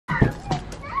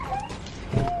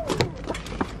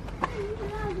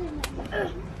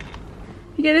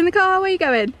You get in the car, where are you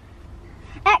going?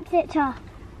 Exeter.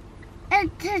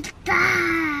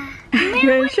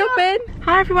 We're shopping.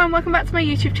 Hi everyone, welcome back to my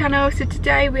YouTube channel. So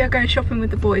today we are going shopping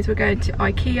with the boys. We're going to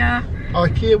IKEA.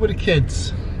 IKEA with the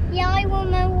kids. Yeah, I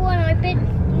remember when I've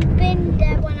been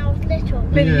there when I was little.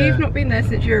 But Yeah. you've not been there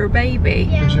since you were a baby.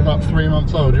 Yeah. Because you're about 3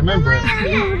 months old, do you remember it?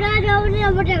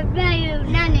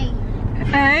 Nanny.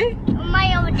 Eh?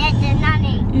 My old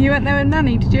nanny. You went there with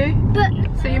Nanny, did you? But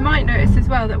So you might notice as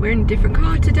well that we're in a different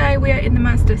car today. We are in the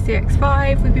Mazda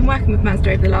CX-5. We've been working with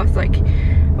Mazda over the last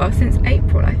well, since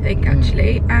April I think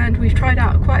actually, and we've tried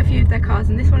out quite a few of their cars,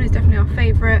 and this one is definitely our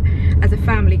favourite as a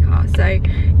family car. So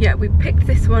yeah, we picked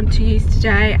this one to use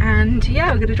today, and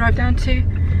yeah, we're going to drive down to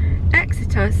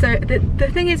Exeter. So the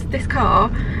thing is, this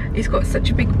car, it's got such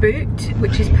a big boot,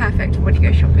 which is perfect for when you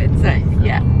go shopping. So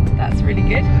yeah, that's really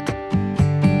good.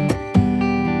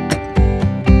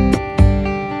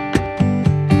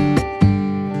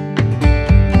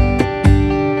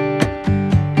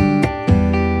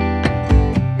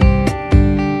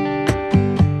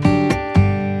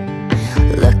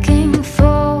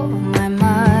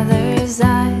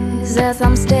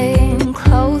 I'm staying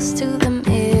close to the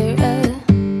mirror,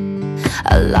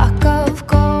 a lock of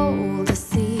gold, a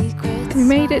secret. We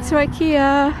made it to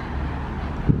IKEA.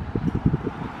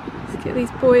 Let's get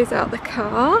these boys out the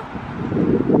car.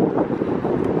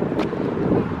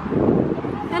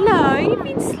 Hello, you've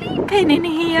been sleeping in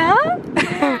here?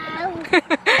 no.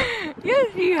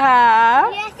 Yes you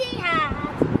have. Yes, he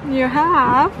has. You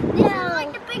have? Yeah,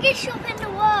 like the biggest shop in the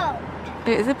world.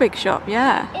 It is a big shop,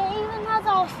 yeah. It even has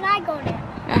our flag on it.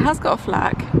 It has got a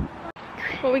flag.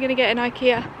 What are we going to get in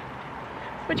IKEA?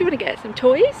 What do you want to get? Some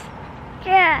toys?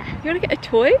 Yeah. You want to get a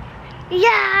toy?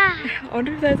 Yeah. I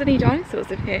wonder if there's any dinosaurs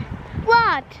in here.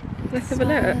 What? Let's have a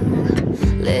look.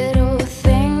 Little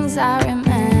things I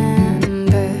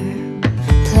remember.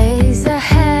 Place a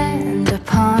hand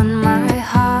upon my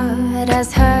heart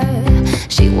as her.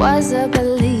 She was a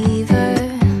believer.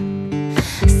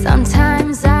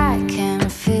 Sometimes I can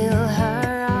feel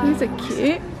her. These are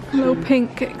cute. Little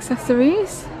pink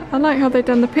accessories. I like how they've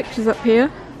done the pictures up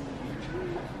here.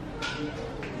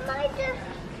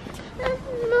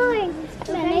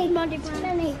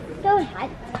 Mine. Don't hide.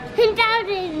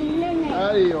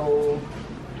 Hey, oh.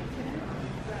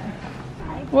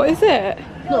 What is it?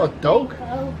 Not a dog.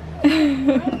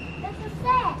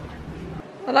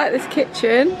 I like this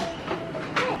kitchen.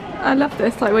 I love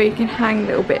this, like where you can hang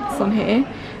little bits on here.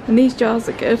 And these jars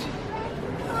are good.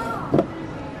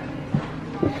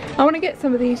 I want to get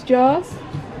some of these jars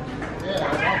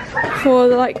for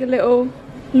like a little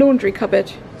laundry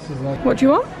cupboard. This is like, What do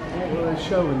you want? what were they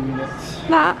showing units?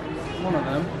 That. One of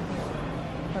them.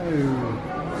 Oh.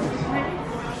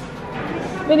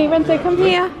 Vinny, Rente, come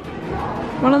here.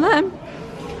 One of them.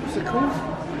 What's it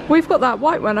called? We've got that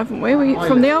white one, haven't we?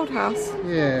 From the old house.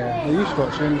 Yeah, they used to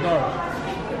watch them. You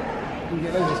can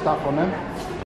get loads of stuff on them.